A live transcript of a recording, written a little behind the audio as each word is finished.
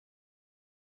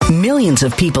Millions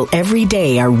of people every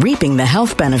day are reaping the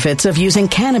health benefits of using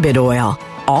cannabis oil,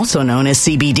 also known as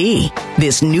CBD.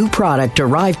 This new product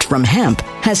derived from hemp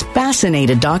has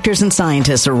fascinated doctors and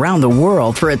scientists around the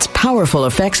world for its powerful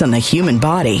effects on the human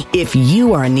body. If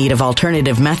you are in need of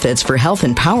alternative methods for health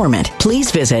empowerment, please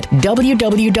visit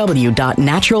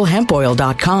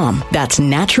www.naturalhempoil.com. That's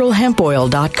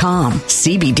naturalhempoil.com.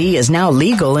 CBD is now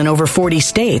legal in over 40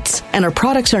 states, and our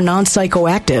products are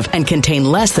non-psychoactive and contain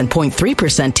less than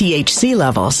 0.3% THC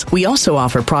levels. We also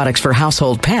offer products for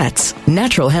household pets.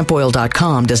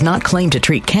 Naturalhempoil.com does not claim to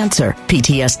treat cancer,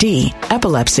 PTSD,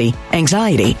 epilepsy,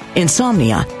 anxiety,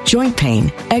 insomnia, joint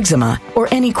pain, eczema, or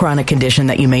any chronic condition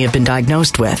that you may have been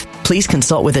diagnosed with. Please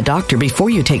consult with a doctor before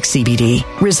you take CBD.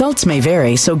 Results may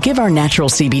vary, so give our natural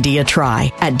CBD a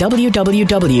try at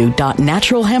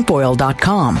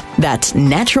www.naturalhempoil.com. That's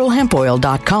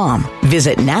naturalhempoil.com.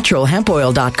 Visit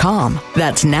naturalhempoil.com.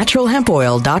 That's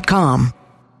naturalhempoil.com.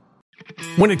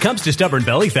 When it comes to stubborn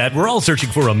belly fat, we're all searching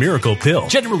for a miracle pill.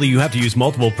 Generally, you have to use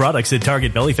multiple products that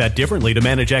target belly fat differently to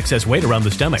manage excess weight around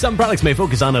the stomach. Some products may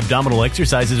focus on abdominal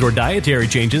exercises or dietary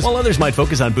changes, while others might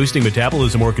focus on boosting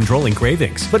metabolism or controlling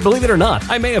cravings. But believe it or not,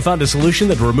 I may have found a solution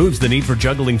that removes the need for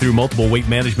juggling through multiple weight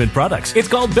management products. It's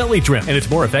called Belly Trim, and it's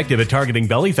more effective at targeting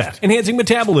belly fat, enhancing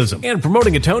metabolism, and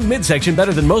promoting a toned midsection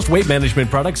better than most weight management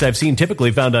products I've seen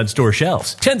typically found on store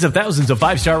shelves. Tens of thousands of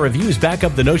 5-star reviews back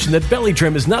up the notion that Belly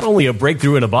Trim is not only a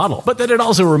breakthrough in a bottle, but that it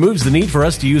also removes the need for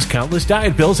us to use countless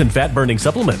diet pills and fat-burning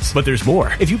supplements. But there's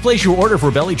more. If you place your order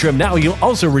for Belly Trim now, you'll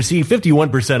also receive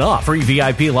 51% off, free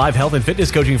VIP live health and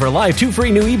fitness coaching for life, 2 free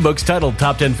new ebooks titled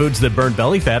Top 10 Foods That Burn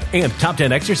Belly Fat and Top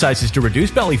 10 Exercises to Reduce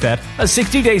Belly Fat, a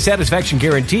 60-day satisfaction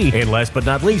guarantee, and last but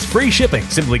not least, free shipping.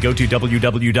 Simply go to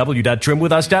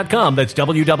www.trimwithus.com. That's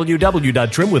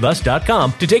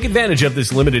www.trimwithus.com to take advantage of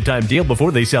this limited time deal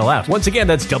before they sell out. Once again,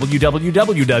 that's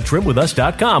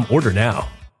www.trimwithus.com. Order now.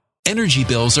 Energy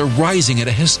bills are rising at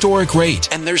a historic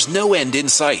rate, and there's no end in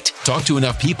sight. Talk to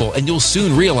enough people, and you'll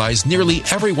soon realize nearly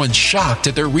everyone's shocked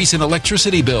at their recent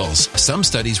electricity bills. Some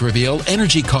studies reveal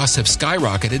energy costs have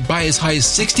skyrocketed by as high as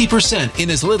 60%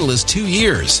 in as little as 2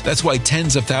 years. That's why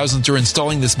tens of thousands are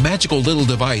installing this magical little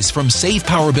device from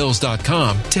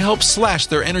SavePowerBills.com to help slash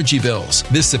their energy bills.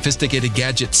 This sophisticated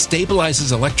gadget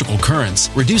stabilizes electrical currents,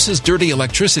 reduces dirty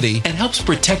electricity, and helps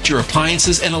protect your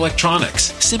appliances and electronics.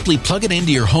 Simply plug it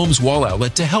into your home's wall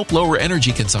outlet to help lower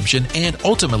energy consumption and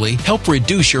ultimately help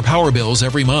reduce your power bills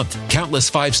every month.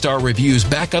 Countless 5-star reviews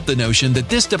back up the notion that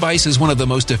this device is one of the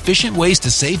most efficient ways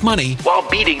to save money while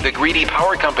beating the greedy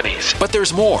power companies. But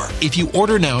there's more. If you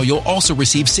order now, you'll also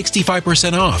receive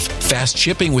 65% off, fast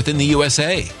shipping within the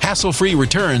USA, hassle-free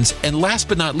returns, and last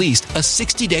but not least, a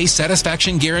 60-day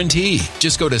satisfaction guarantee.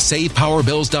 Just go to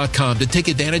SavePowerBills.com to take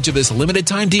advantage of this limited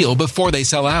time deal before they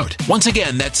sell out. Once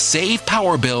again, that's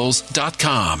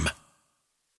SavePowerBills.com.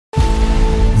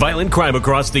 Violent crime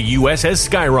across the U.S. has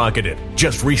skyrocketed.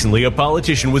 Just recently, a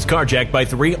politician was carjacked by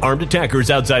 3 armed attackers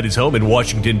outside his home in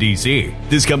Washington, D.C.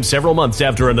 This comes several months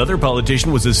after another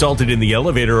politician was assaulted in the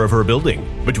elevator of her building.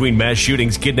 Between mass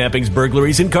shootings, kidnappings,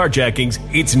 burglaries, and carjackings,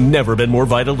 it's never been more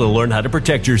vital to learn how to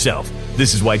protect yourself.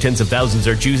 This is why tens of thousands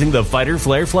are choosing the Fighter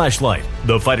Flare flashlight.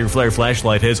 The Fighter Flare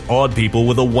flashlight has awed people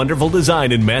with a wonderful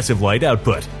design and massive light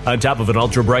output. On top of an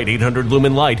ultra-bright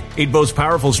 800-lumen light, it boasts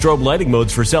powerful strobe lighting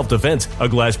modes for self-defense, a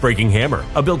glass-breaking hammer,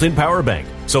 a built-in power bank,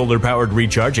 solar-powered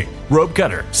recharging, rope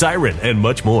cutter, siren, and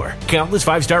much more. Countless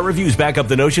 5-star reviews back up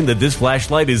the notion that this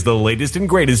flashlight is the latest and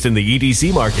greatest in the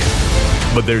EDC market.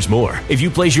 But there's more. If you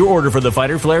place your order for the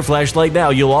Fighter Flare flashlight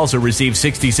now, you'll also receive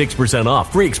 66%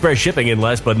 off, free express shipping, and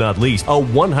last but not least, a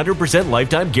 100%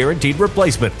 lifetime guaranteed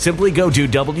replacement. Simply go to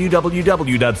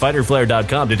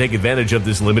www.fighterflare.com to take advantage of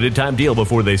this limited time deal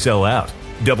before they sell out.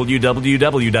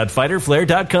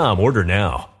 www.fighterflare.com. Order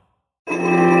now.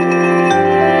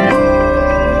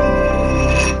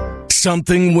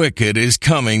 Something wicked is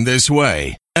coming this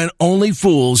way, and only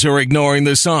fools are ignoring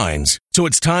the signs. So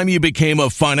it's time you became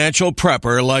a financial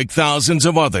prepper like thousands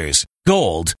of others.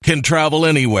 Gold can travel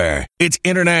anywhere. It's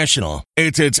international.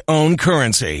 It's its own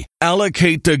currency.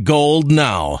 Allocate to gold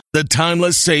now, the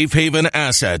timeless safe haven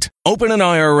asset. Open an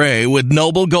IRA with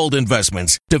Noble Gold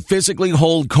Investments to physically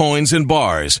hold coins and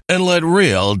bars and let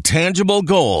real, tangible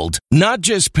gold, not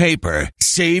just paper,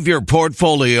 Save your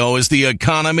portfolio as the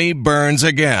economy burns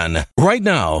again. Right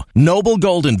now, Noble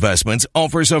Gold Investments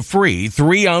offers a free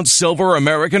 3-ounce silver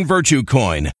American Virtue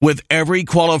coin with every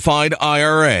qualified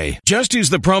IRA. Just use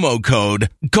the promo code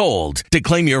GOLD to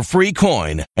claim your free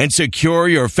coin and secure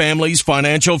your family's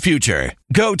financial future.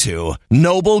 Go to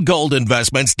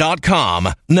noblegoldinvestments.com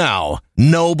now.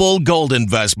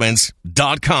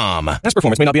 noblegoldinvestments.com. Past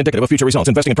performance may not be indicative of future results.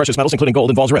 Investing in precious metals, including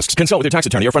gold, involves risks. Consult with your tax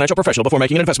attorney or financial professional before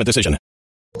making an investment decision.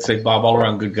 Say Bob, all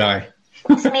around good guy.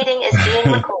 This meeting is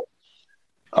being recorded.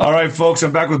 All right, folks,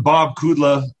 I'm back with Bob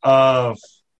Kudla,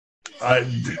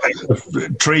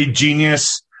 trade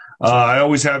genius. I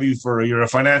always have you you're a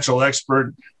financial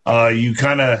expert. You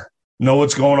kind of know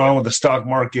what's going on with the stock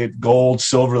market, gold,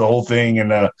 silver, the whole thing.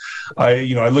 And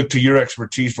I look to your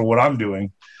expertise for what I'm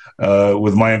doing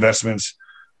with my investments.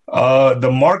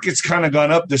 The market's kind of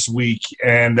gone up this week,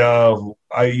 and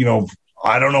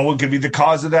I don't know what could be the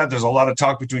cause of that. There's a lot of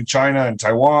talk between China and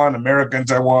Taiwan, America and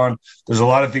Taiwan. There's a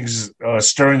lot of things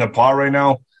stirring the pot right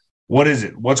now. What is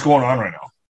it? What's going on right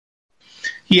now?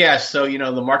 Yeah, so,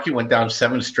 the market went down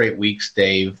 7 straight weeks,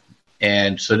 Dave.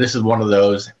 And so this is one of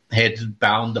those heads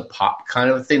bound to pop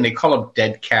kind of a thing. They call them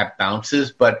dead cat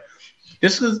bounces, but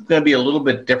this is going to be a little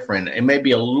bit different. It may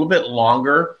be a little bit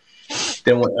longer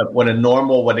than what a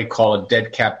normal, what they call a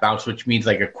dead cat bounce, which means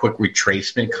like a quick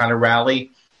retracement kind of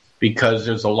rally, because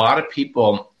there's a lot of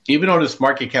people, even though this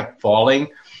market kept falling,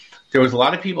 there was a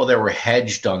lot of people that were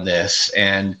hedged on this.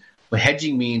 And what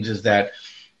hedging means is that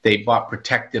they bought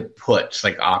protective puts,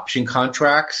 like option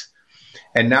contracts.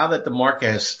 And now that the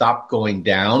market has stopped going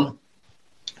down,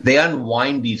 they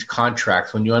unwind these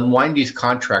contracts. When you unwind these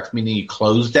contracts, meaning you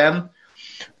close them,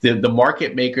 the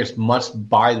market makers must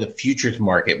buy the futures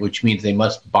market, which means they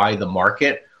must buy the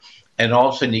market. And all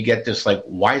of a sudden you get this like,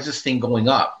 why is this thing going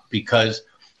up? Because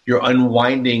you're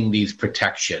unwinding these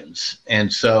protections.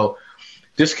 And so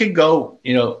this could go,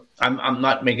 I'm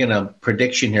not making a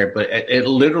prediction here, but it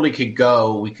literally could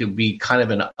go, we could be kind of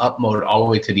in an up mode all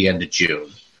the way to the end of June.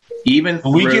 We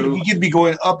could be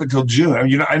going up until June. I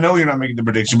mean, I know you're not making the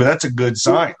prediction, but that's a good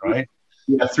sign, right?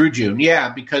 Yeah, through June.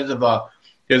 Yeah, because of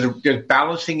there's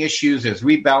balancing issues, there's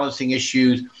rebalancing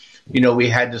issues. We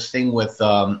had this thing with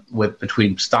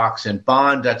between stocks and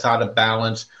bonds that's out of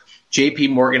balance. JP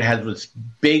Morgan has this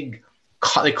big,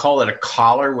 they call it a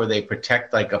collar, where they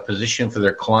protect like a position for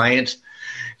their clients.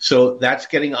 So that's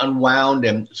getting unwound,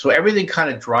 and so everything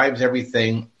kind of drives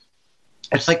everything.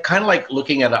 It's like kind of like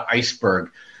looking at an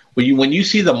iceberg. When you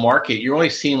see the market, you're only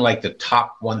seeing like the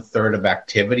top 1/3 of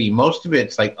activity. Most of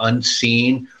it's like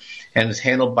unseen and is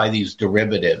handled by these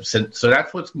derivatives. And so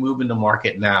that's what's moving the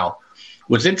market now.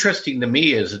 What's interesting to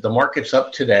me is that the market's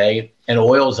up today and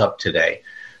oil's up today.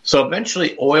 So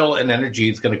eventually oil and energy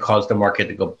is going to cause the market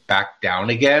to go back down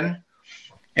again.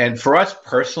 And for us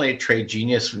personally at Trade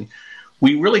Genius,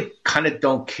 we really kind of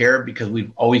don't care because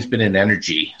we've always been in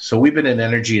energy. So we've been in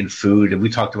energy and food, and we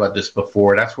talked about this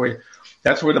before. That's where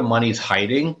the money's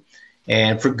hiding,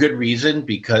 and for good reason,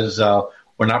 because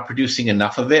we're not producing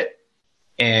enough of it,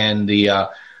 and the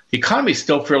economy is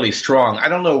still fairly strong. I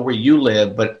don't know where you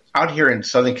live, but out here in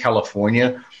Southern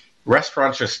California,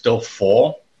 restaurants are still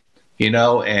full,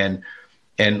 and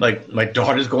like my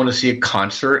daughter's going to see a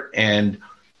concert, and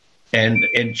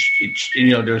there's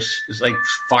like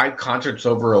 5 concerts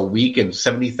over a week, and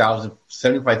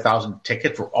 75,000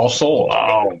 tickets were all sold.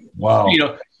 Wow.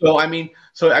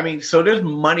 So there's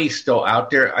money still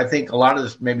out there. I think a lot of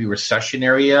this maybe recession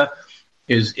area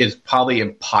is probably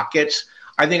in pockets.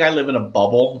 I think I live in a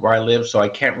bubble where I live, so I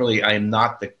can't really. I am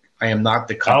not the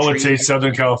country. I would say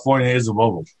Southern California is a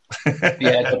bubble. Yeah,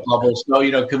 it's a bubble. So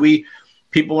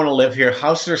people want to live here.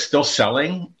 Houses are still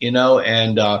selling,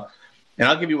 and I'll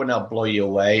give you one that'll blow you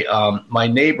away. My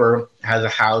neighbor has a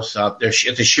house up there.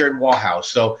 It's a shared wall house,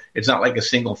 so it's not like a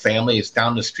single family. It's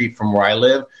down the street from where I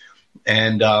live,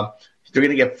 and they're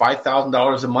going to get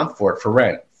 $5,000 a month for it for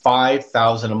rent.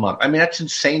 $5,000 a month. I mean, that's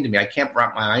insane to me. I can't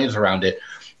wrap my eyes around it.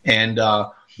 And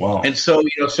wow. And so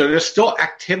so there's still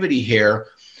activity here.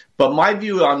 But my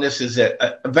view on this is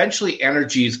that eventually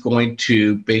energy is going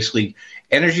to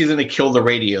kill the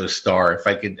radio star. If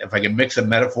I could mix a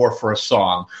metaphor for a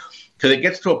song. Because it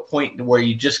gets to a point where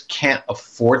you just can't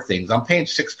afford things. I'm paying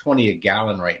 $6.20 a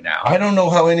gallon right now. I don't know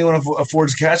how anyone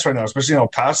affords gas right now, especially in El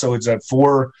Paso. It's at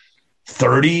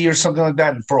 $4.30 or something like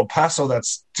that. And for El Paso,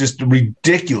 that's just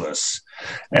ridiculous.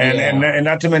 And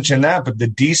not to mention that, but the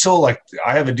diesel, like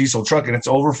I have a diesel truck and it's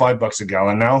over $5 a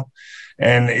gallon now.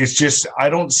 And it's just,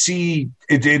 I don't see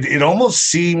it. It almost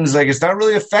seems like it's not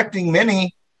really affecting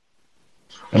many.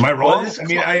 Am I wrong? Well, I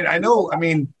mean, I know. I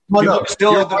mean, well, no,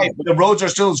 the roads are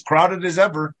still as crowded as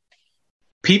ever.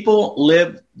 people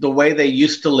live the way they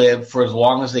used to live for as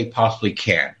long as they possibly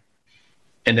can.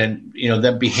 And then,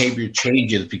 then behavior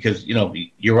changes because,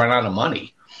 you run out of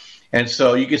money. And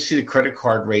so you can see the credit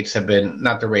card rates have been,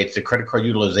 not the rates, the credit card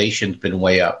utilization has been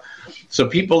way up. So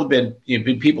people have been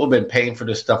paying for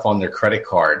this stuff on their credit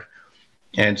card.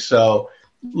 And so,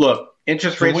 look,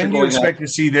 interest rates are going up. When do you expect to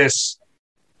see this,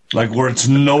 like where it's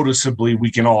noticeably we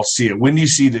can all see it? When do you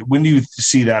see that? When do you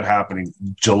see that happening?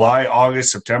 July,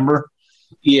 August, September?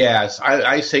 Yes,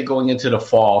 I say going into the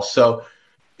fall. So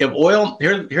if oil,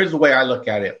 here's the way I look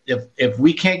at it. If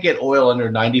we can't get oil under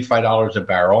 $95 a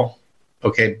barrel,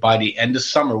 okay, by the end of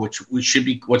summer, which should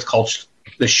be what's called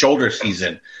the shoulder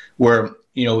season, where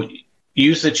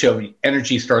usage of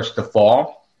energy starts to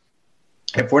fall.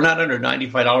 If we're not under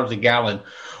 $95 a gallon,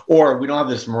 or we don't have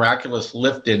this miraculous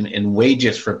lift in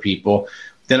wages for people,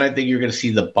 then I think you're going to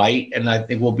see the bite, and I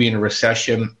think we'll be in a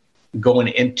recession going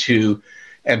into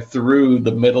and through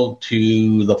the middle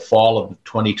to the fall of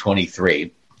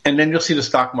 2023. And then you'll see the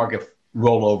stock market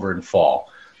roll over and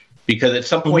fall. Because at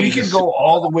some point... we can go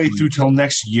all the way through till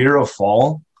next year of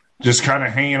fall, just kind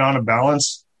of hanging on a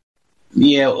balance?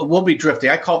 Yeah, we'll be drifting.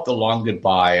 I call it the long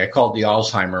goodbye. I call it the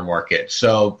Alzheimer market.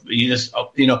 So you just,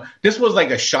 this was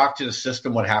like a shock to the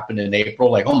system what happened in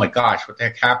April. Like, oh my gosh, what the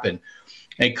heck happened?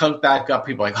 And it comes back up.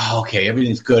 People are like, oh, okay,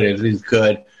 everything's good. Everything's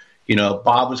good.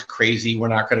 Bob was crazy. We're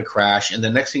not going to crash. And the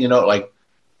next thing you know, like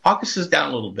August is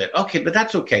down a little bit. Okay, but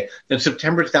that's okay. Then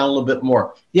September's down a little bit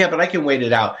more. Yeah, but I can wait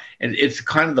it out. And it's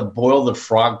kind of the boil the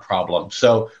frog problem.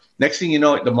 So next thing you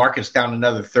know, the market's down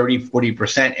another 30,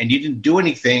 40%, and you didn't do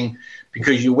anything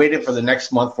because you waited for the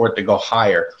next month for it to go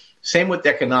higher. Same with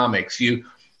economics.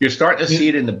 You're starting to see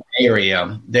it in the Bay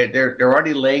Area. They're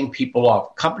already laying people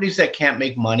off. Companies that can't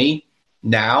make money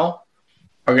now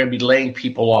are going to be laying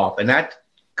people off, and that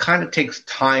kind of takes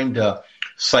time to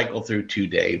cycle through too,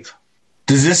 Dave.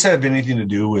 Does this have anything to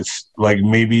do with, like,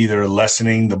 maybe they're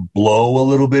lessening the blow a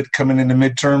little bit coming into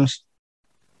midterms?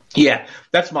 Yeah,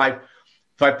 that's if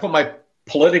I put my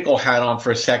political hat on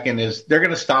for a second, is they're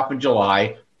going to stop in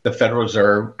July, the Federal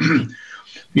Reserve.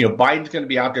 Biden's going to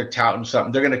be out there touting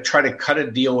something. They're going to try to cut a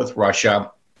deal with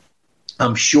Russia.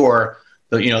 I'm sure,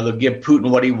 they'll give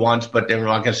Putin what he wants, but they're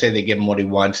not going to say they give him what he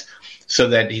wants so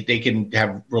that they can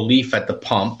have relief at the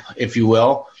pump, if you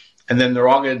will. And then they're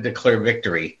all going to declare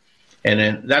victory. And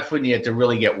then that's when you have to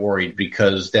really get worried,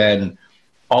 because then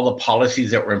all the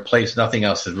policies that were in place, nothing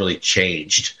else has really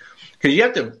changed. Because you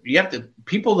have to.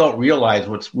 People don't realize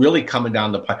what's really coming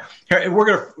down the pipe. We're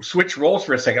going to switch roles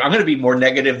for a second. I'm going to be more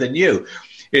negative than you.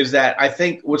 Is that I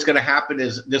think what's going to happen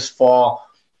is this fall,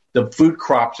 the food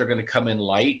crops are going to come in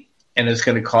light, and it's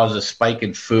going to cause a spike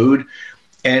in food.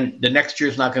 And the next year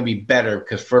is not going to be better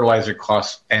because fertilizer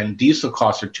costs and diesel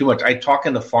costs are too much. I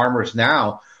talking to farmers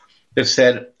now that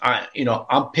said,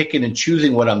 I'm picking and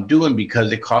choosing what I'm doing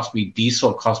because it costs me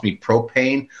diesel, it costs me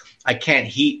propane. I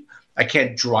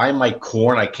can't dry my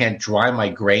corn. I can't dry my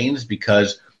grains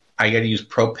because I got to use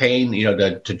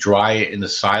propane, to dry it in the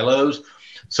silos.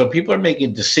 So people are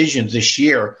making decisions this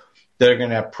year that are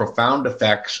going to have profound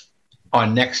effects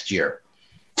on next year.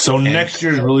 So next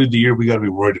year is really the year we got to be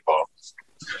worried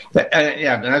about.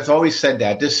 And I've always said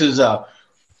that this is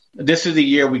the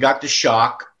year we got the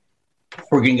shock.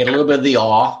 We're going to get a little bit of the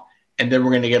awe, and then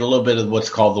we're going to get a little bit of what's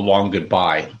called the long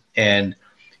goodbye. And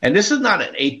this is not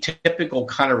an atypical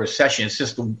kind of recession. It's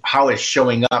just how it's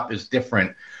showing up is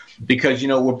different because,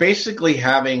 we're basically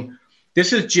having –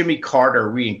 this is Jimmy Carter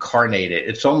reincarnated.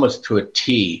 It's almost to a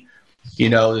T,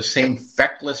 the same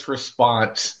feckless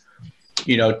response,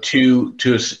 to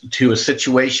a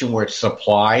situation where it's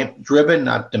supply-driven,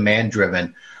 not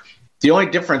demand-driven. The only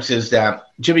difference is that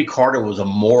Jimmy Carter was a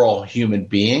moral human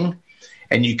being,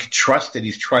 and you could trust that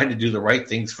he's trying to do the right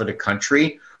things for the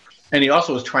country. And he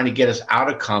also was trying to get us out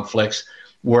of conflicts,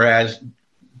 whereas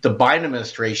the Biden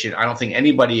administration, I don't think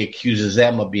anybody accuses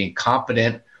them of being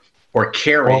competent or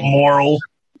caring. Or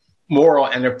moral,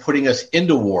 and they're putting us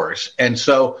into wars. And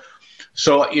so,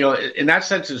 in that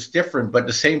sense, it's different, but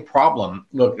the same problem.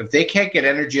 Look, if they can't get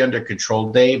energy under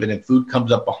control, Dave, and then food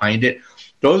comes up behind it,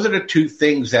 those are the two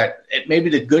things that maybe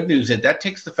the good news is that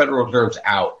takes the Federal Reserves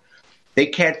out. They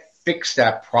can't fix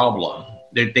that problem.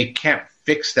 They can't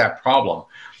fix that problem.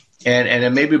 And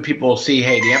then maybe people will see,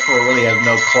 hey, the emperor really has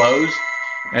no clothes,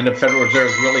 and the Federal Reserve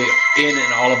is really in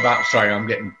and all about. Sorry, I'm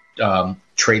getting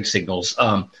trade signals.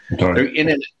 They're in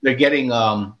it. They're getting.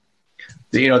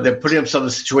 They're putting themselves in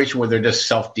a situation where they're just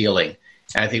self-dealing.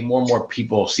 And I think more and more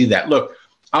people see that. Look,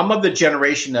 I'm of the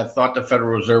generation that thought the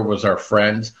Federal Reserve was our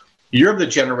friends. You're of the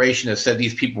generation that said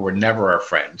these people were never our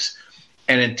friends.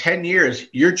 And in 10 years,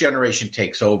 your generation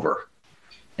takes over.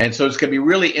 And so it's going to be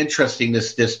really interesting,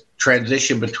 this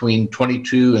transition between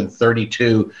 22 and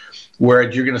 32,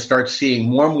 where you're going to start seeing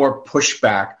more and more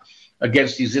pushback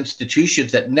against these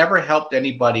institutions that never helped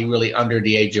anybody really under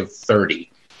the age of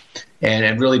 30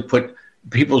 and really put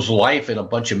people's life in a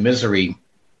bunch of misery.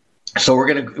 So we're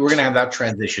gonna have that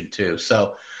transition too.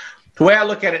 So the way I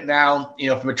look at it now,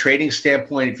 from a trading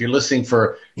standpoint, if you're listening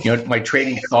for my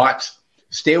trading thoughts,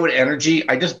 stay with energy.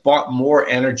 I just bought more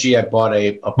energy. I bought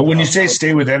But when you say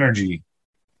stay with energy,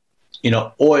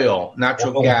 oil,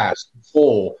 natural gas,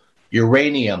 coal,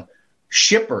 uranium,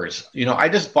 shippers. I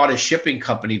just bought a shipping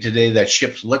company today that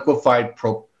ships liquefied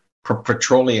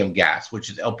petroleum gas, which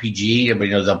is LPG.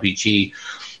 Everybody knows LPG.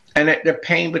 And they're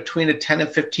paying between a 10 and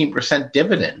 15%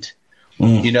 dividend,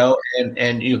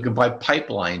 and you can buy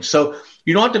pipelines. So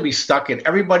you don't have to be stuck in.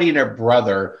 Everybody and their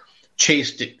brother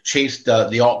chased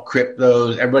the alt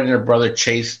cryptos. Everybody and their brother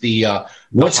chased the.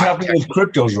 What's happening with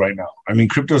cryptos right now? I mean,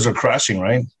 cryptos are crashing,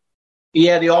 right?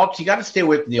 Yeah, the alts. You got to stay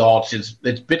away from the alts.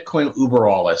 It's Bitcoin uber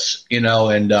alles,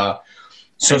 and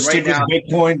so stick with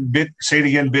Bitcoin. Say it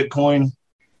again, Bitcoin,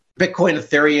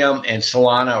 Ethereum, and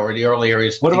Solana are the early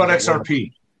areas. What about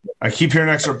XRP? I keep hearing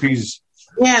XRPs.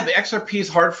 Yeah, but XRP is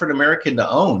hard for an American to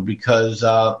own because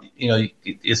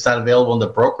it's not available in the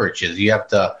brokerages. You have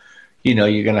to,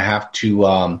 you're going to have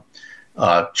to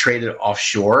trade it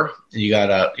offshore. You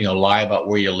got to lie about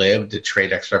where you live to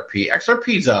trade XRP.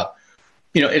 XRP is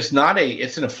it's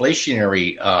an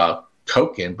inflationary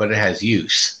token, but it has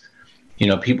use.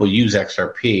 People use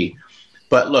XRP.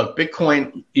 But look,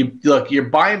 Bitcoin. You're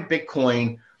buying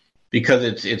Bitcoin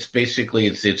because it's basically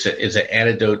it's an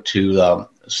antidote to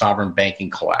sovereign banking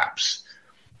collapse.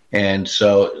 And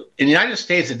so in the United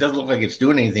States, it doesn't look like it's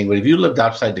doing anything. But if you lived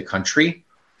outside the country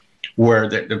where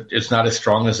it's not as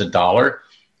strong as a dollar,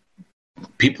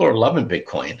 people are loving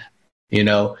Bitcoin.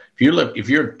 If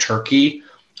you're in Turkey,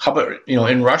 how about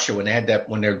in Russia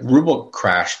when their ruble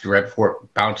crashed right before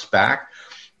it bounced back,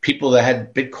 people that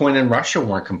had Bitcoin in Russia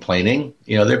weren't complaining.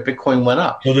 Their Bitcoin went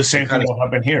up. So the same thing will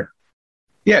happen here.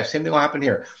 Yeah, same thing will happen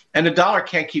here. And the dollar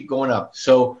can't keep going up.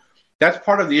 So that's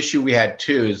part of the issue we had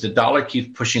too, is the dollar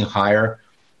keeps pushing higher.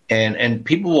 And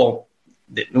people will,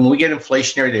 when we get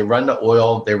inflationary, they run to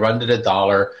oil, they run to the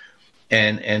dollar,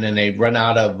 and then they run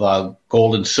out of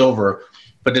gold and silver.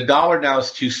 But the dollar now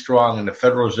is too strong, and the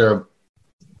Federal Reserve,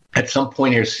 at some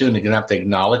point here soon, they're going to have to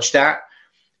acknowledge that.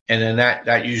 And then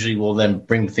that usually will then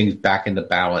bring things back into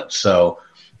balance. So,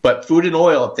 but food and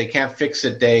oil, if they can't fix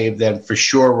it, Dave, then for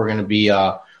sure we're going to be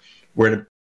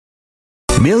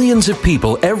Millions of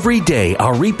people every day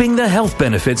are reaping the health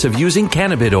benefits of using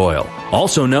cannabis oil,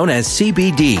 also known as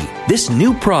CBD. This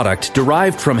new product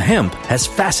derived from hemp has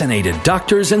fascinated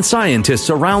doctors and scientists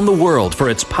around the world for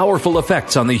its powerful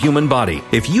effects on the human body.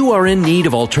 If you are in need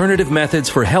of alternative methods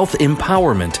for health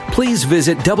empowerment, please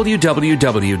visit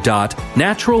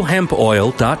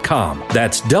www.naturalhempoil.com.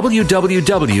 That's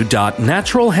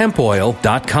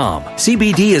www.naturalhempoil.com.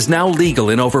 CBD is now legal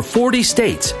in over 40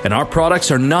 states, and our products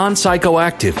are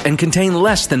non-psychoactive and contain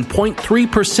less than 0.3%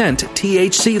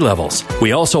 THC levels.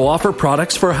 We also offer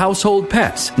products for household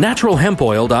pets.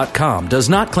 NaturalHempOil.com does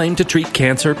not claim to treat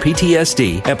cancer,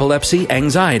 PTSD, epilepsy,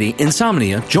 anxiety,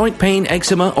 insomnia, joint pain,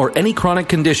 eczema, or any chronic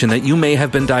condition that you may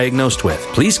have been diagnosed with.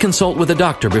 Please consult with a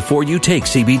doctor before you take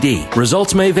CBD.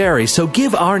 Results may vary, so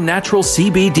give our natural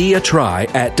CBD a try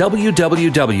at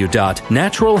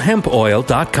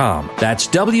www.naturalhempoil.com. That's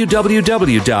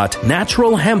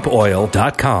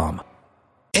www.naturalhempoil.com.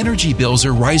 Energy bills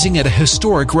are rising at a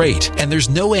historic rate, and there's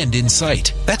no end in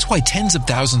sight. That's why tens of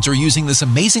thousands are using this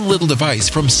amazing little device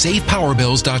from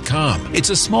SavePowerBills.com. It's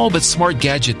a small but smart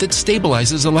gadget that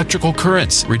stabilizes electrical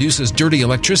currents, reduces dirty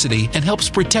electricity, and helps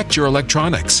protect your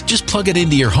electronics. Just plug it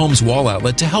into your home's wall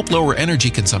outlet to help lower energy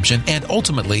consumption and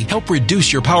ultimately help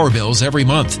reduce your power bills every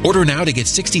month. Order now to get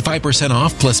 65%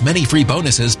 off plus many free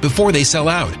bonuses before they sell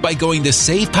out by going to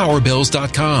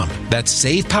SavePowerBills.com. That's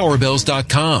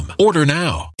SavePowerBills.com. Order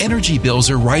now. Energy bills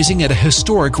are rising at a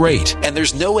historic rate, and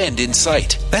there's no end in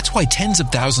sight. That's why tens of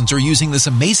thousands are using this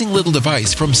amazing little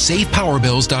device from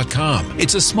SavePowerBills.com.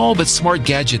 It's a small but smart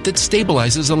gadget that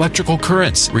stabilizes electrical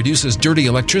currents, reduces dirty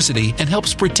electricity, and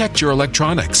helps protect your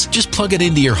electronics. Just plug it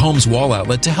into your home's wall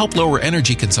outlet to help lower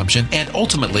energy consumption and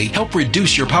ultimately help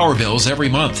reduce your power bills every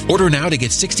month. Order now to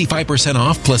get 65%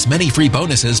 off plus many free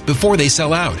bonuses before they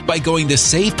sell out by going to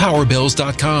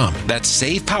SavePowerBills.com. That's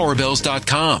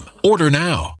SavePowerBills.com. Order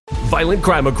now. Violent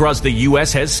crime across the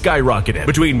U.S. has skyrocketed.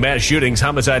 Between mass shootings,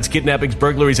 homicides, kidnappings,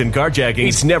 burglaries, and carjacking,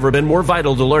 it's never been more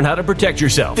vital to learn how to protect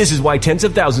yourself. This is why tens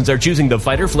of thousands are choosing the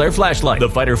Fighter Flare flashlight. The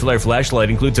Fighter Flare flashlight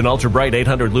includes an ultra-bright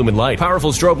 800 lumen light,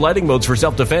 powerful strobe lighting modes for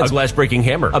self-defense, a glass-breaking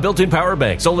hammer, a built-in power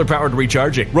bank, solar-powered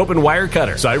recharging, rope and wire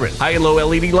cutter, siren, high and low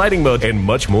LED lighting mode, and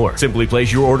much more. Simply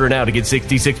place your order now to get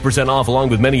 66% off along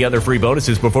with many other free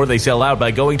bonuses before they sell out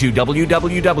by going to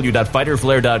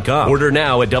www.fighterflare.com. Order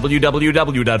now at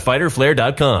www.fighterflare.com.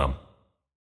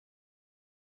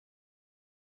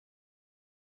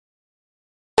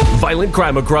 Violent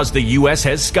crime across the U.S.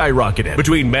 has skyrocketed.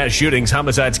 Between mass shootings,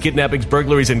 homicides, kidnappings,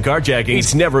 burglaries, and carjacking,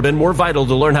 it's never been more vital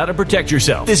to learn how to protect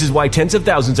yourself. This is why tens of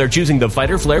thousands are choosing the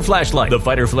Fighter Flare flashlight. The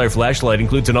Fighter Flare flashlight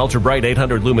includes an ultra-bright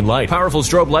 800 lumen light, powerful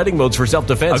strobe lighting modes for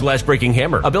self-defense, a glass-breaking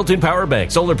hammer, a built-in power bank,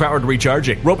 solar-powered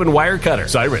recharging, rope and wire cutter,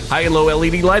 siren, high and low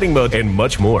LED lighting mode, and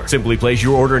much more. Simply place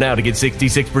your order now to get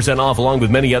 66% off along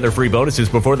with many other free bonuses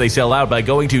before they sell out by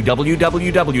going to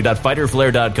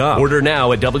www.fighterflare.com. Order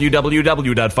now at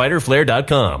www.fighterflare.com.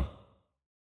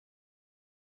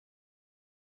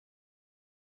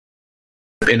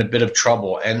 In a bit of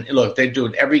trouble. And look, they're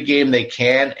doing every game they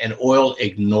can, and oil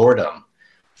ignored them.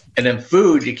 And then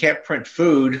food, you can't print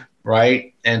food,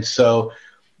 right? And so,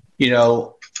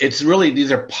 it's really,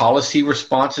 these are policy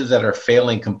responses that are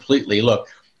failing completely. Look,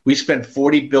 we spent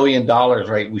 $40 billion,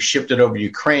 right? We shipped it over to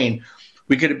Ukraine.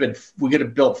 We could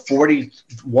have built 40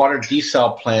 water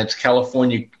desal plants.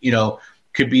 California,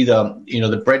 could be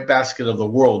the breadbasket of the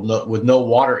world with no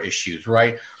water issues,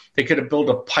 right? They could have built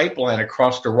a pipeline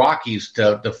across the Rockies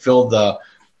to fill the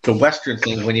western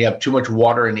thing when you have too much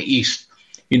water in the east.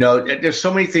 There's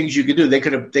so many things you could do. They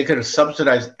could have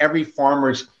subsidized every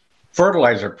farmer's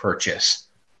fertilizer purchase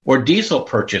or diesel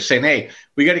purchase, saying, "Hey,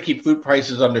 we got to keep food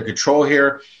prices under control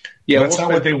here." Yeah, that's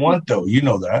not what they want, though. You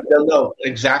know that. No,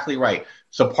 exactly right.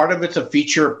 So part of it's a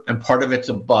feature and part of it's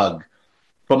a bug.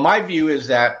 But my view is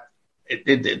that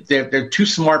they're too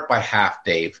smart by half,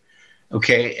 Dave.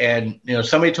 Okay, and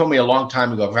somebody told me a long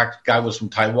time ago. In fact, the guy was from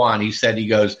Taiwan. He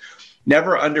goes,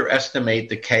 never underestimate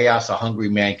the chaos a hungry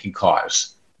man can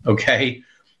cause. Okay,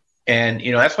 and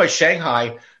that's why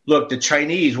Shanghai. Look, the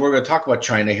Chinese. We're going to talk about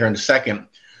China here in a second.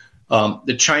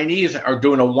 The Chinese are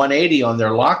doing a 180 on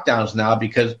their lockdowns now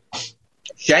because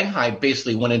Shanghai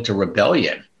basically went into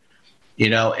rebellion.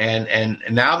 And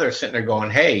now they're sitting there going,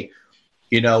 hey.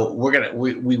 We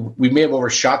may have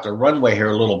overshot the runway here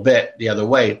a little bit the other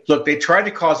way. Look, they tried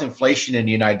to cause inflation in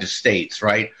the United States,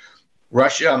 right?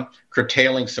 Russia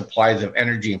curtailing supplies of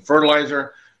energy and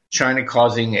fertilizer, China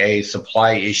causing a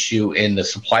supply issue in the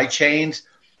supply chains,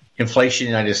 inflation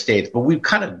in the United States. But we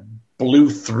kind of blew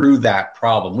through that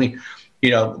problem.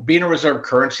 Being a reserve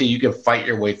currency, you can fight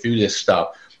your way through this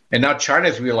stuff. And now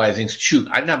China's realizing, shoot,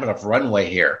 I don't have enough runway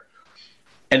here.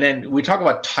 And then we talk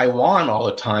about Taiwan all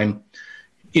the time.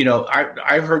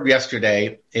 I heard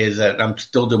yesterday is that I'm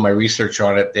still doing my research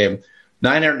on it. They have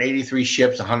 983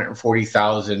 ships,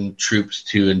 140,000 troops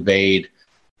to invade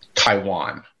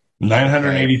Taiwan.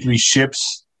 983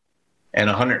 ships and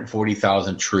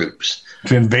 140,000 troops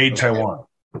to invade Taiwan.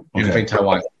 Invade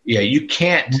Taiwan. Yeah, you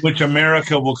can't. Which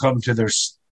America will come to their.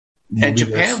 And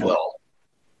Japan will.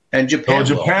 And Japan.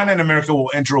 So Japan and America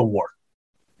will enter a war.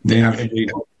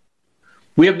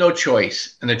 We have no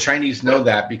choice, and the Chinese know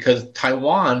that because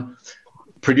Taiwan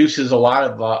produces a lot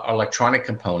of electronic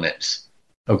components,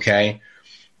 okay?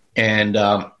 And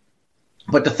but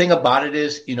the thing about it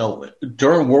is,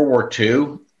 during World War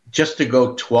II, just to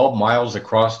go 12 miles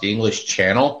across the English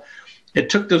Channel, it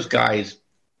took those guys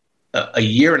a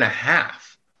year and a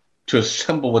half to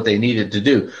assemble what they needed to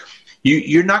do.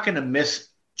 You're not going to miss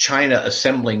China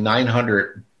assembling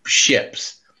 900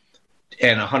 ships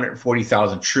and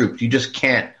 140,000 troops. You just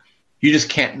can't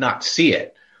not see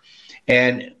it.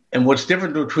 And what's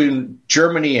different between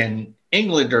Germany and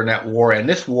England during that war and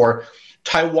this war,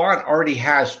 Taiwan already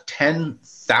has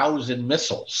 10,000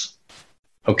 missiles.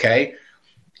 Okay?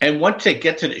 And once they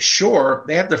get to the shore,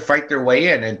 they have to fight their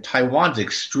way in. And Taiwan's an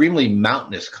extremely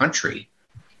mountainous country.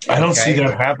 I don't see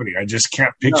that happening. I just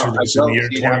can't picture this in the year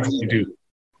 2022.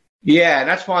 Yeah, and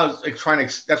that's why I was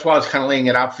kind of laying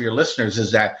it out for your listeners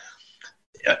is that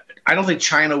I don't think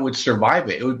China would survive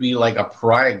it. It would be like a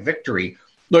pyrrhic victory.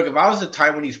 Look, if I was the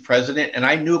Taiwanese president and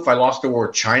I knew if I lost the war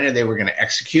with China, they were going to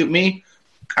execute me,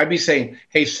 I'd be saying,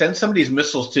 hey, send some of these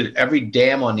missiles to every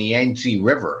dam on the Yangtze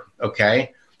River,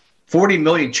 okay? 40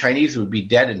 million Chinese would be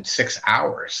dead in 6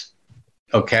 hours,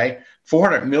 okay?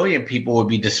 400 million people would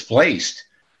be displaced,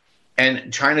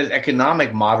 and China's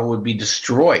economic model would be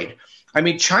destroyed. I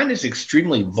mean, China's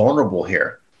extremely vulnerable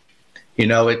here.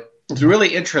 It's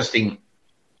really interesting.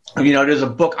 There's a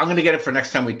book. I'm going to get it for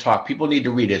next time we talk. People need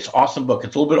to read it. It's an awesome book.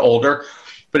 It's a little bit older,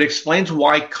 but it explains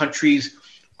why countries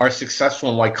are successful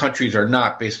and why countries are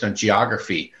not based on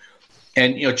geography.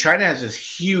 And, China has this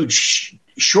huge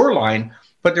shoreline,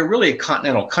 but they're really a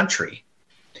continental country.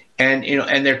 And,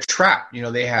 and they're trapped.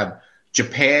 They have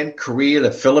Japan, Korea,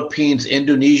 the Philippines,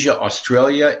 Indonesia,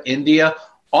 Australia, India.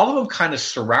 All of them kind of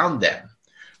surround them,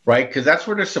 right? Because that's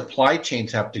where their supply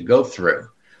chains have to go through.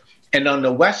 And on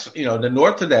the west, the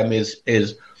north of them is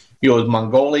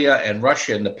Mongolia and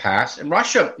Russia in the past. And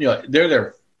Russia, they're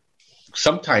their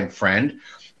sometime friend,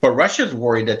 but Russia's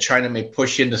worried that China may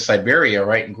push into Siberia,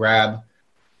 right, and grab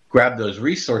those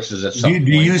resources at some point.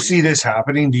 Do you see this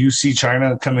happening? Do you see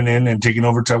China coming in and taking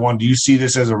over Taiwan? Do you see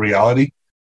this as a reality?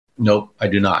 Nope, I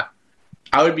do not.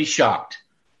 I would be shocked.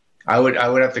 I would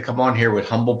have to come on here with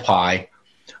humble pie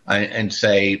and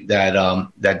say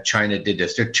that China did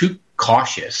this. They're too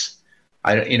cautious.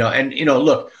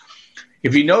 Look,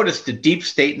 if you notice, the deep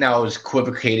state now is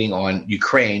equivocating on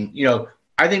Ukraine.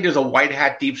 I think there's a white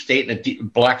hat deep state and a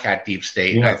black hat deep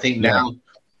state. Yeah, and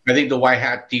I think the white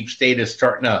hat deep state is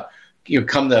starting to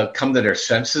come to their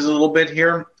senses a little bit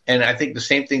here. And I think the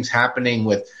same thing's happening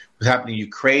with what's happening in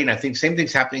Ukraine. I think same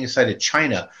thing's happening inside of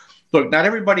China. Look, not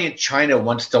everybody in China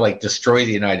wants to destroy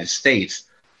the United States.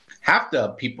 Half the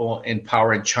people in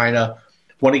power in China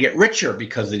want to get richer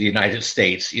because of the United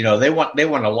States. They want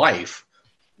a life.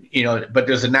 But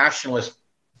there's a nationalist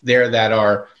there that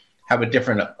have a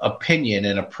different opinion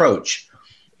and approach.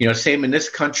 Same in this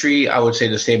country. I would say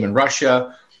the same in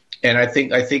Russia. And I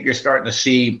think you're starting to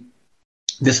see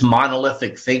this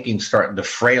monolithic thinking starting to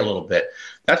fray a little bit.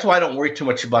 That's why I don't worry too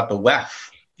much about the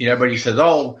WEF. Everybody says,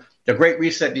 "Oh, the Great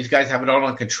Reset, these guys have it all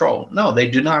under control." No, they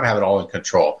do not have it all in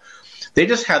control. They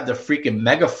just have the freaking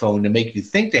megaphone to make you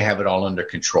think they have it all under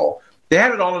control. They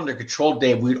had it all under control,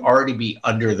 Dave, we'd already be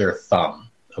under their thumb.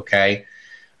 Okay,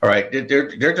 all right.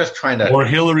 They're just trying to. Or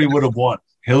Hillary would have won.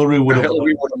 Hillary would have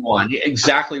won. Yeah,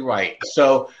 exactly right.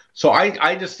 So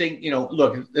I just think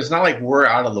look, it's not like we're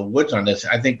out of the woods on this.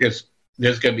 I think there's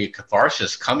going to be a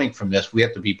catharsis coming from this. We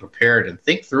have to be prepared and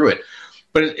think through it.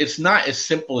 But it's not as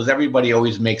simple as everybody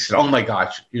always makes it. Oh my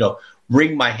gosh,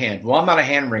 ring my hand. Well, I'm not a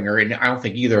hand ringer, and I don't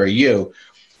think either are you.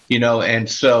 And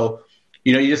so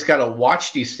you just got to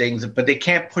watch these things, but they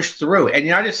can't push through. And the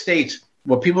United States,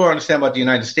 what people don't understand about the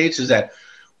United States is that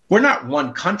we're not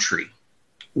one country.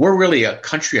 We're really a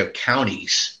country of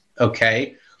counties,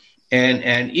 okay?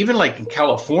 And even like in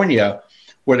California,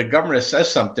 where the governor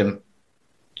says something,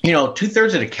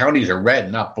 2/3 of the counties are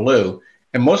red, not blue.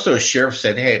 And most of those sheriffs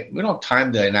said, hey, we don't have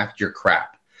time to enact your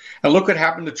crap. And look what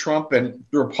happened to Trump and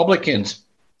the Republicans.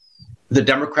 The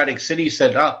Democratic cities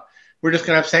said, we're just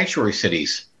going to have sanctuary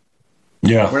cities.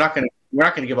 Yeah. We're not going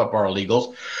to give up our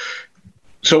illegals.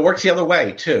 So it works the other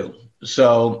way, too.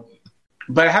 So,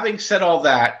 but having said all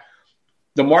that,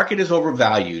 the market is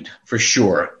overvalued for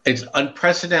sure. It's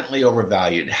unprecedentedly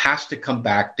overvalued. It has to come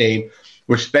back, Dave.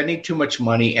 We're spending too much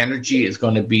money. Energy is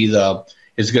going to be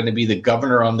the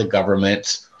governor on the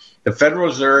governments. The Federal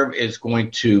Reserve is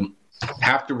going to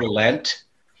have to relent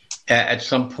at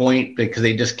some point because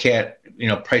they just can't,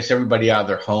 price everybody out of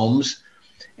their homes.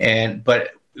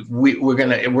 But we're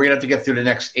gonna have to get through the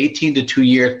next 18 to 2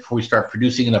 years before we start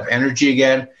producing enough energy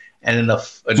again and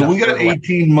enough. So we got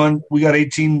 18 months. We got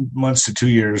 18 months to 2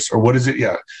 years, or what is it?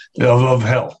 Yeah, of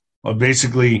hell.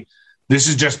 Basically, this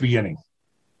is just beginning.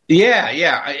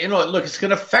 Yeah. Look, it's going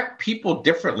to affect people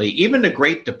differently. Even the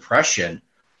Great Depression,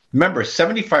 remember,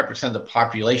 75% of the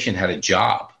population had a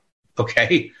job,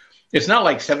 okay? It's not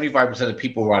like 75% of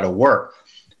people were out of work.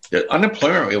 The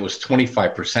unemployment rate was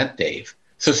 25%, Dave.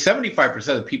 So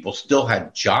 75% of people still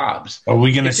had jobs. Are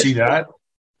we going to see that?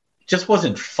 It just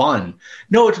wasn't fun.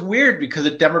 No, it's weird because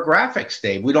of demographics,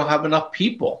 Dave. We don't have enough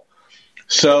people.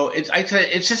 So it's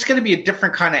just going to be a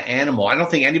different kind of animal. I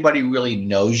don't think anybody really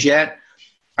knows yet.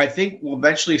 I think we'll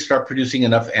eventually start producing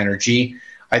enough energy.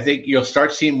 I think you'll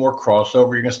start seeing more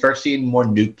crossover. You're going to start seeing more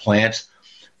nuke plants.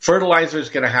 Fertilizer is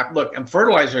going to happen. Look, and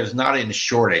fertilizer is not in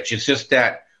shortage. It's just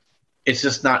that it's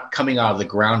just not coming out of the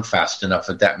ground fast enough,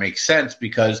 if that makes sense,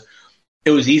 because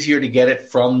it was easier to get it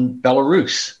from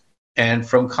Belarus and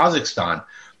from Kazakhstan.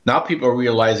 Now people are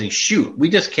realizing, shoot, we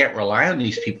just can't rely on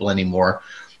these people anymore.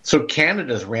 So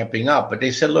Canada's ramping up. But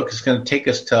they said, look, it's going to take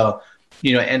us to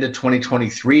end of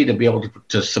 2023 to be able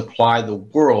to supply the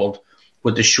world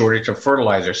with the shortage of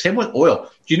fertilizer. Same with oil.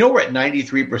 Do you know we're at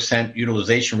 93%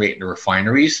 utilization rate in the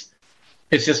refineries?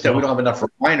 It's just that we don't have enough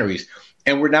refineries.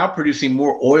 And we're now producing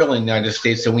more oil in the United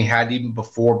States than we had even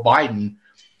before Biden.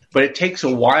 But it takes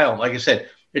a while. Like I said,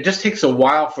 it just takes a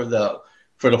while for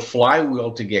the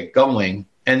flywheel to get going.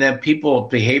 and then people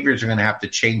behaviors are going to have to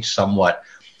change somewhat.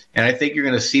 And I think you're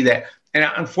going to see that. And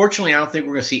unfortunately, I don't think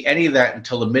we're going to see any of that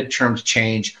until the midterms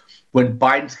change, when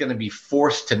Biden's going to be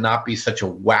forced to not be such a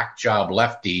whack job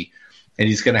lefty, and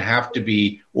he's going to have to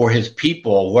be, or his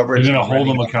people, whoever is going to hold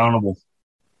them accountable.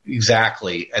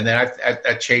 Exactly. And then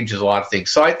that changes a lot of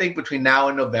things. So I think between now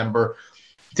and November,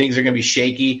 things are going to be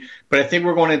shaky, but I think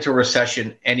we're going into a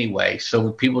recession anyway.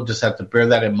 So people just have to bear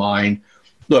that in mind.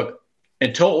 Look,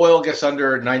 until oil gets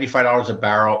under $95 a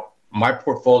barrel, my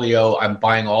portfolio, I'm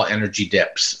buying all energy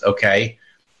dips. Okay.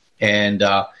 And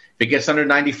if it gets under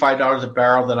 $95 a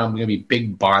barrel, then I'm going to be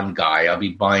big bond guy. I'll be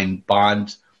buying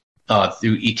bonds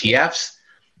through ETFs.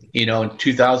 In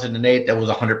 2008, that was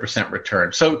 100%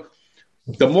 return. So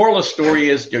the moral of the story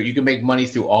is you can make money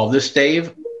through all this,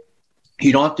 Dave.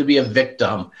 You don't have to be a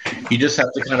victim. You just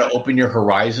have to kind of open your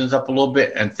horizons up a little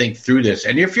bit and think through this.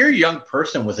 And if you're a young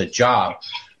person with a job,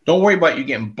 don't worry about you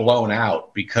getting blown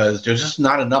out, because there's just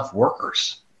not enough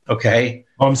workers. Okay.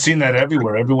 I'm seeing that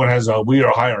everywhere. Everyone has we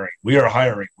are hiring,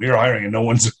 and no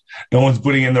one's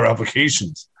putting in their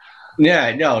applications.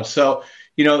 Yeah, no. So,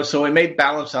 so it may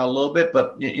balance out a little bit,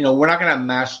 but we're not going to have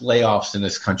mass layoffs in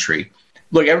this country.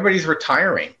 Look, everybody's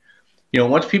retiring.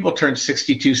 Once people turn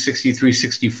 62, 63,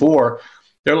 64,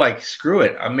 they're like, screw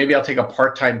it. Maybe I'll take a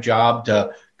part-time job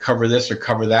to cover this or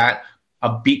cover that.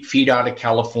 I'll beat feet out of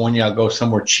California. I'll go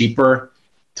somewhere cheaper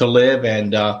to live,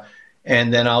 and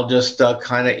then I'll just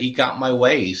kind of eke out my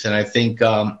ways. And I think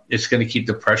it's going to keep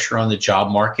the pressure on the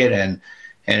job market, and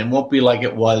it won't be like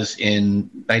it was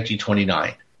in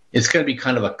 1929. It's going to be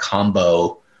kind of a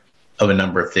combo of a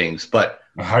number of things, but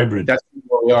a hybrid. That's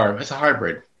where we are. It's a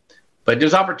hybrid. But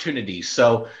there's opportunities.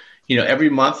 So, every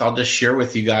month I'll just share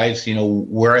with you guys,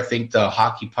 where I think the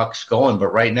hockey puck's going.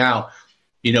 But right now,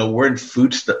 we're in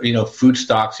food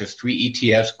stocks. There's 3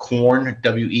 ETFs: corn,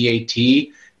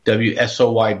 WEAT,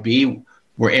 WSOYB.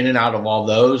 We're in and out of all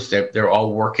those. They're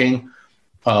all working.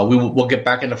 We'll get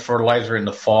back into fertilizer in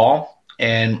the fall.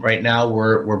 And right now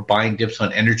we're buying dips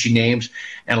on energy names,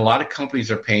 and a lot of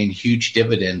companies are paying huge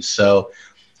dividends. So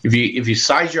if you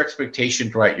size your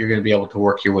expectations right, you're going to be able to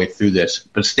work your way through this.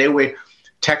 But stay away.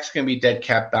 Tech's going to be dead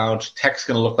cat bounce. Tech's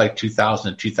going to look like 2000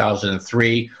 and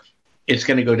 2003. It's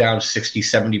going to go down 60,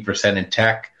 70% in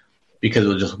tech because it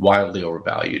was just wildly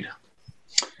overvalued.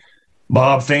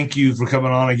 Bob, thank you for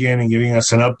coming on again and giving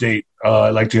us an update. I'd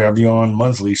like to have you on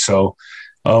monthly. So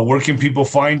where can people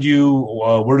find you?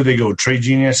 Where do they go? Trade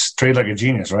Genius, Trade Like a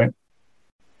Genius, right?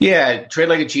 Yeah,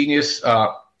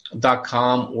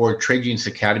 tradelikeagenius.com or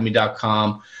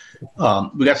tradegeniusacademy.com.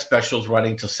 We got specials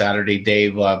running till Saturday,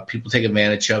 Dave. People take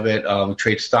advantage of it. We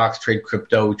trade stocks, trade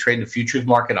crypto. We trade the futures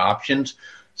market options,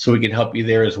 so we can help you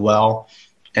there as well.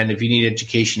 And if you need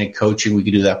education and coaching, we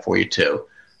can do that for you too.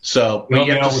 So will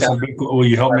you help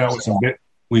me out with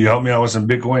some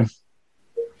Bitcoin?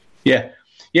 Yeah.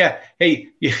 Hey,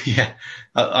 yeah.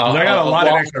 I got a lot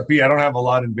in XRP. I don't have a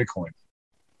lot in Bitcoin.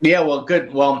 Yeah, well,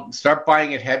 good. Well, start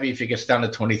buying it heavy if it gets down to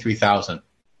 23,000.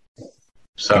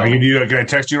 So can I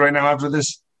text you right now after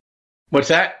this? What's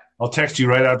that? I'll text you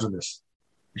right after this.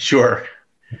 Sure.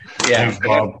 Yeah. Thanks,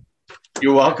 Bob.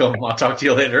 You're welcome. I'll talk to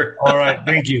you later. All right.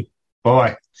 Thank you.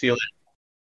 Bye-bye. See you later.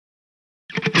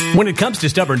 When it comes to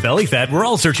stubborn belly fat, we're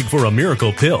all searching for a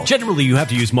miracle pill. Generally, you have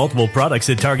to use multiple products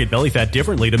that target belly fat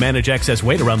differently to manage excess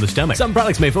weight around the stomach. Some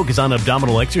products may focus on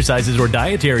abdominal exercises or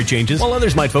dietary changes, while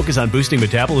others might focus on boosting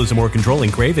metabolism or controlling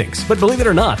cravings. But believe it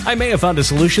or not, I may have found a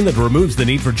solution that removes the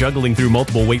need for juggling through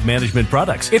multiple weight management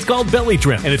products. It's called Belly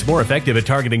Trim, and it's more effective at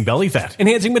targeting belly fat,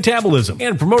 enhancing metabolism,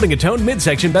 and promoting a toned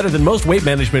midsection better than most weight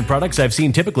management products I've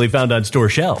seen typically found on store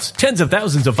shelves. Tens of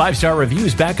thousands of 5-star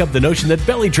reviews back up the notion that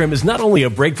Belly Trim is not only a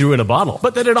breakthrough in a bottle,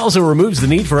 but that it also removes the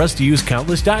need for us to use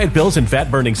countless diet pills and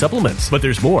fat-burning supplements. But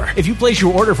there's more. If you place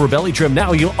your order for Belly Trim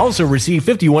now, you'll also receive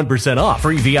 51% off,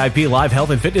 free VIP live health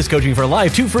and fitness coaching for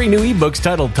life, 2 free new ebooks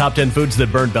titled Top 10 Foods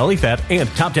That Burn Belly Fat and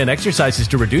Top 10 Exercises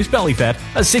to Reduce Belly Fat,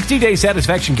 a 60-day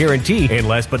satisfaction guarantee, and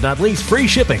last but not least, free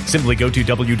shipping. Simply go to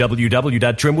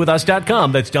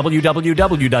www.trimwithus.com. That's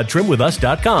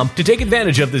www.trimwithus.com to take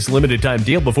advantage of this limited time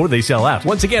deal before they sell out.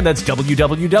 Once again, that's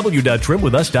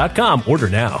www.trimwithus.com. Order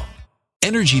now.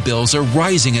 Energy bills are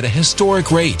rising at a historic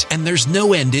rate, and there's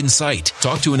no end in sight.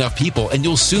 Talk to enough people, and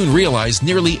you'll soon realize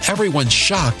nearly everyone's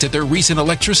shocked at their recent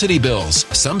electricity bills.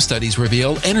 Some studies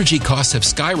reveal energy costs have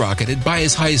skyrocketed by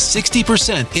as high as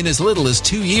 60% in as little as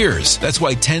 2 years. That's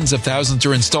why tens of thousands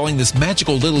are installing this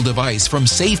magical little device from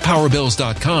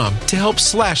SavePowerBills.com to help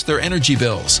slash their energy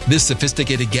bills. This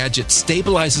sophisticated gadget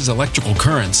stabilizes electrical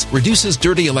currents, reduces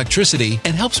dirty electricity,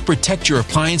 and helps protect your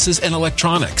appliances and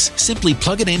electronics. Simply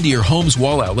plug it into your home's home's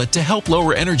wall outlet to help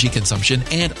lower energy consumption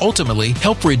and ultimately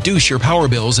help reduce your power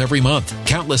bills every month.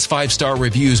 Countless 5-star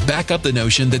reviews back up the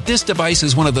notion that this device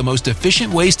is one of the most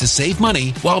efficient ways to save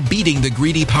money while beating the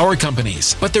greedy power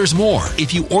companies. But there's more.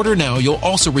 If you order now, you'll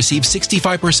also receive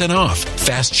 65% off,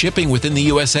 fast shipping within the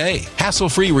USA,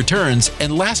 hassle-free returns,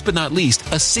 and last but not least,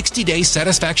 a 60-day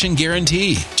satisfaction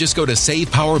guarantee. Just go to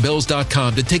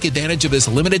SavePowerBills.com to take advantage of this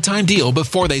limited time deal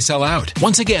before they sell out.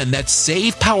 Once again, that's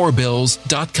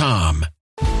SavePowerBills.com.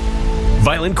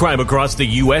 Violent crime across the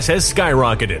U.S. has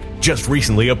skyrocketed. Just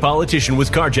recently, a politician was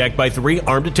carjacked by 3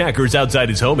 armed attackers outside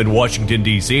his home in Washington,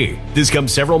 D.C. This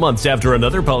comes several months after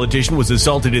another politician was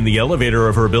assaulted in the elevator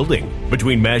of her building.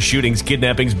 Between mass shootings,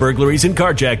 kidnappings, burglaries, and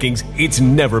carjackings, it's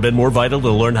never been more vital to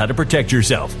learn how to protect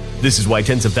yourself. This is why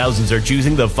tens of thousands are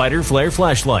choosing the Fighter Flare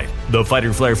flashlight. The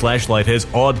Fighter Flare flashlight has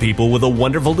awed people with a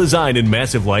wonderful design and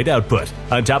massive light output.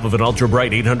 On top of an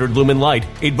ultra-bright 800-lumen light,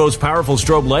 it boasts powerful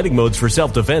strobe lighting modes for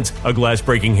self-defense, a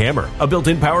glass-breaking hammer, a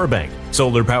built-in power bank,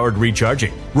 solar-powered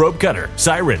recharging, rope cutter,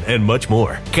 siren, and much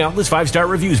more. Countless 5-star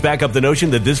reviews back up the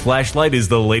notion that this flashlight is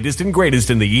the latest and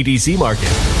greatest in the EDC market.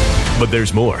 But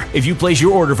there's more. If you place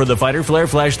your order for the Fighter Flare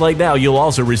flashlight now, you'll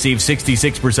also receive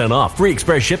 66% off, free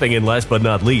express shipping, and last but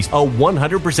not least, a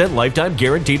 100% lifetime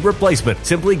guaranteed replacement.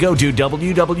 Simply go to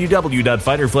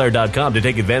www.fighterflare.com to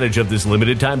take advantage of this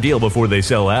limited time deal before they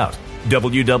sell out.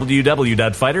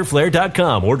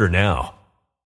 www.fighterflare.com. Order now.